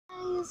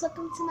guys,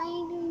 welcome to my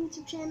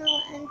YouTube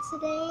channel, and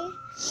today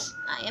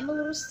I am a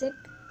little sick.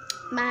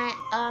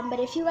 But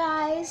if you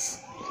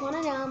guys want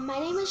to know, my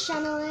name is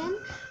Jenilyn.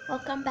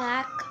 Welcome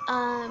back.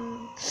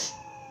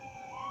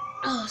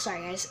 Oh,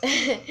 sorry guys.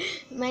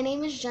 My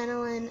name is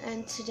Jenilyn,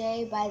 and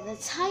today by the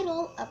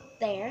title up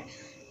there,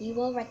 you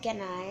will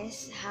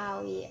recognize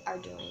how we are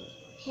doing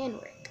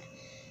handwork.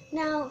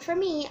 Now, for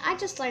me, I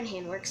just learned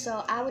handwork,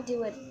 so I would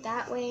do it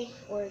that way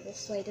or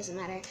this way, doesn't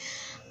matter.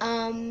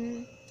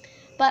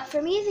 But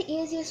for me, the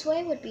easiest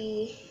way would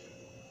be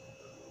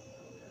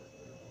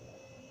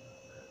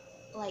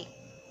like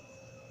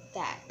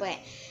that. But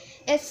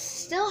it's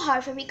still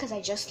hard for me because I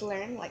just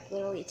learned, like,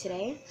 literally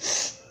today.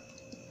 So,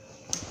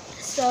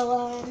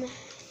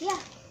 yeah,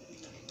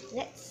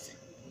 let's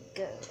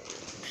go.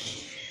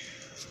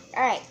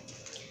 Alright,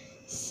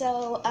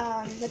 so,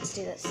 let's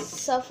do this.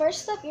 So,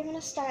 first up, you're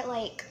gonna start,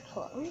 like,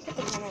 hold on, let me put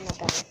the camera on a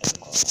better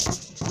angle.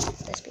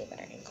 Would this be a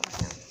better angle?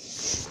 No,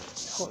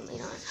 totally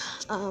not.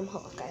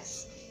 Hold on,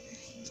 guys.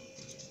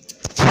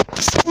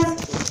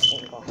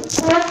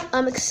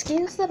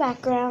 Excuse the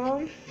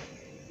background.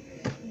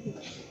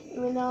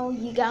 Even though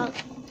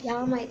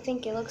y'all might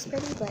think it looks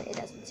pretty, but it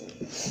doesn't seem.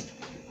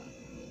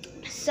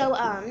 So,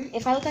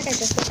 if I look like I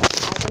just woke up,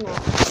 I don't know.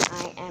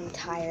 I am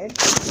tired.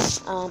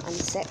 I'm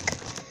sick,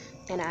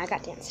 and I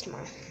got dance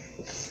tomorrow.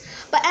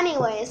 But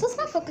anyways, let's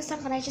not focus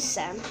on what I just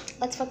said.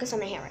 Let's focus on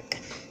the handwork.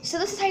 So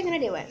this is how you're gonna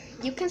do it.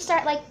 You can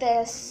start like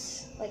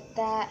this, like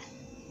that.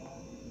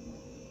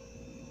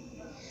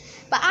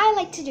 But I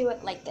like to do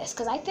it like this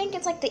because I think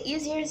it's like the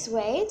easiest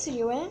way to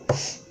do it.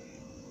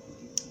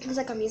 Because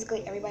like on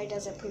Musically, everybody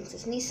does it.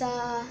 Princess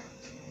Nisa,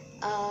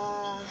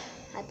 I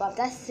Bob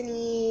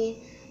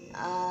Destiny,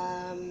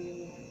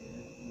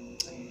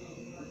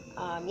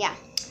 yeah.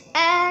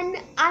 And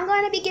I'm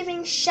going to be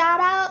giving shout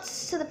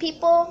outs to the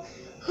people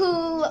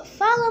who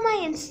follow my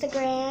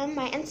Instagram.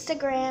 My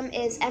Instagram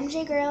is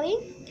MJ Girly.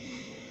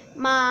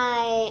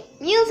 My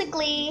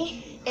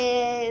Musically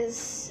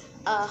is,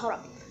 hold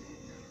on.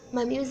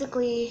 My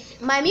Musically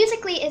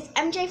is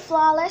MJ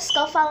Flawless.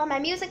 Go follow my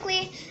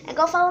Musically and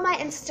go follow my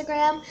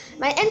Instagram.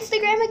 My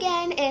Instagram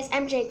again is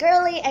MJ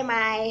Girly, and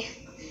my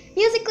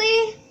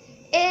Musically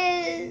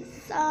is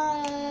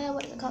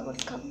what's it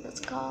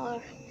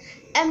called?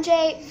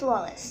 MJ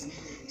Flawless.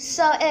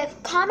 So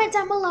comment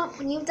down below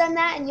when you've done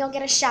that, and you'll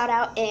get a shout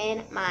out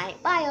in my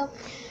bio.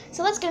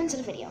 So let's get into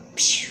the video.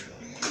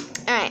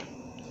 All right.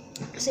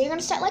 So you're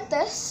gonna start like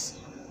this.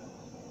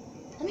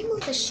 Let me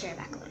move this chair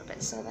back a little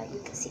bit so that you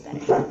can see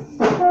better.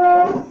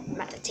 I'm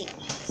at the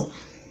table.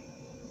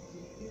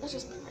 Let's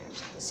just put my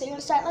arms. So you're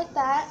gonna start like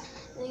that,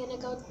 and you're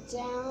gonna go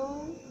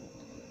down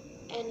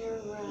and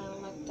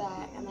around like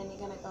that, and then you're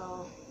gonna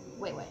go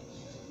wait, like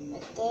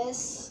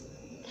this,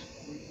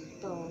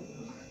 boom.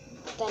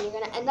 Then you're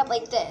gonna end up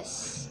like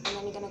this, and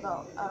then you're gonna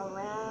go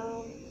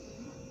around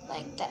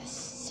like this.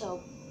 So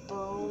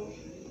boom,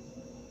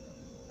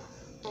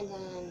 and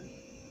then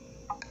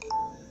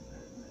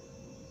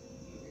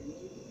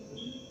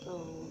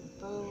boom,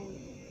 boom,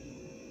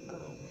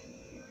 boom.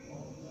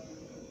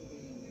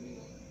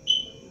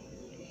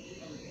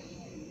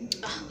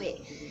 Oh,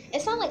 wait.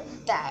 It's not like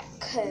that,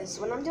 because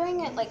when I'm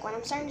doing it, like, when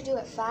I'm starting to do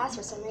it fast,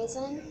 for some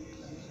reason,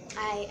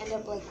 I end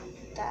up like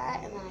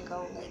that, and then I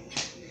go like.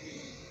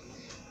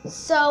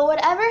 So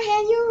whatever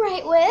hand you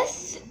write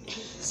with,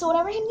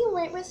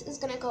 is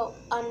going to go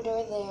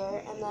under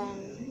there, and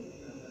then,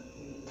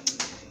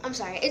 I'm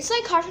sorry, it's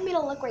like hard for me to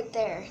look right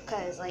there,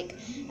 because like,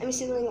 I'm used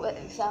to doing it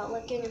without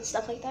looking and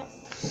stuff like that.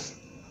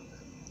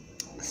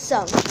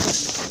 So,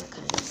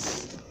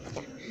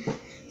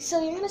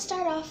 so you're going to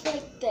start off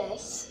like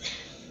this,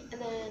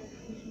 and then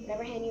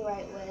whatever hand you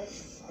write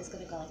with is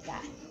going to go like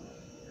that.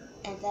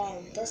 And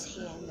then this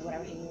hand,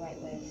 whatever hand you write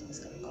with, is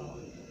going to go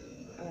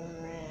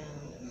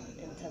around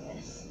into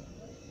this.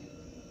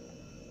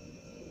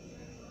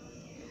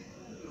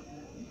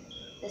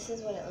 This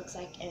is what it looks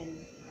like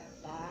in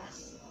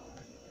fast.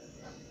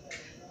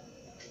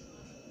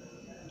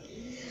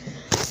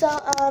 So,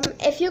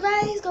 if you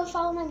guys go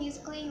follow my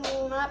Musically, you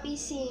will not be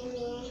seeing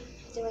me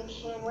doing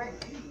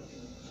handwork,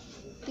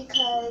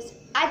 because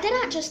I did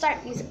not just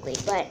start Musically,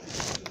 but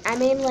I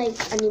made like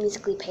a new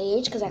Musically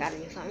page because I got a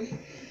new phone.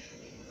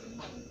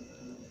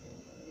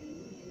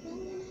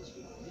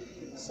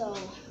 So,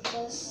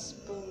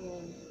 just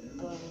boom,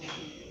 boom,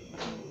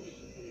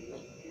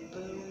 boom,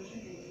 boom.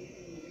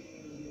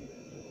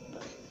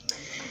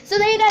 So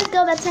there you guys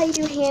go. That's how you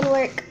do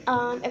handwork.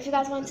 If you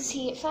guys want to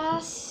see it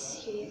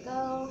fast, here you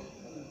go.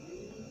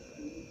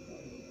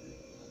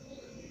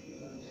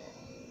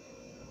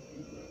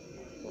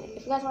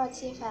 If you guys want to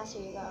see it fast,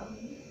 here you go.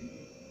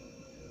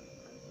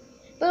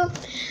 Boom.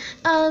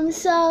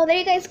 So there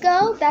you guys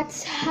go.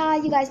 That's how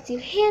you guys do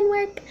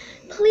handwork.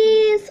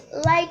 Please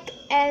like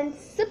and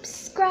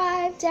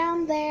subscribe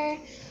down there.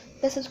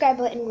 The subscribe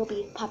button will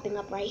be popping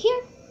up right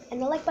here,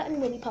 and the like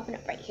button will be popping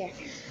up right here.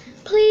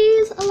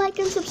 Please like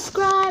and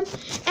subscribe,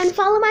 and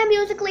follow my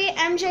Musically,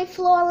 MJ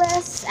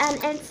Flawless, and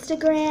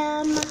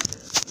Instagram.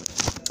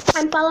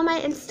 And follow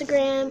my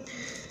Instagram.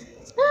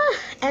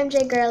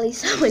 MJ Girly,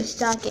 so much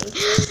talking.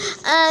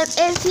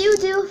 If you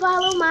do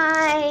follow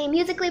my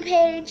Musical.ly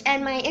page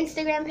and my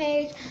Instagram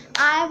page,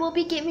 I will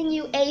be giving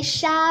you a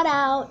shout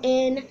out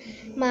in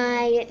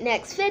my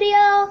next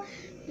video.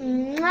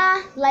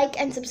 Mwah. Like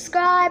and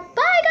subscribe.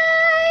 Bye,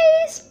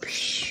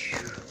 guys.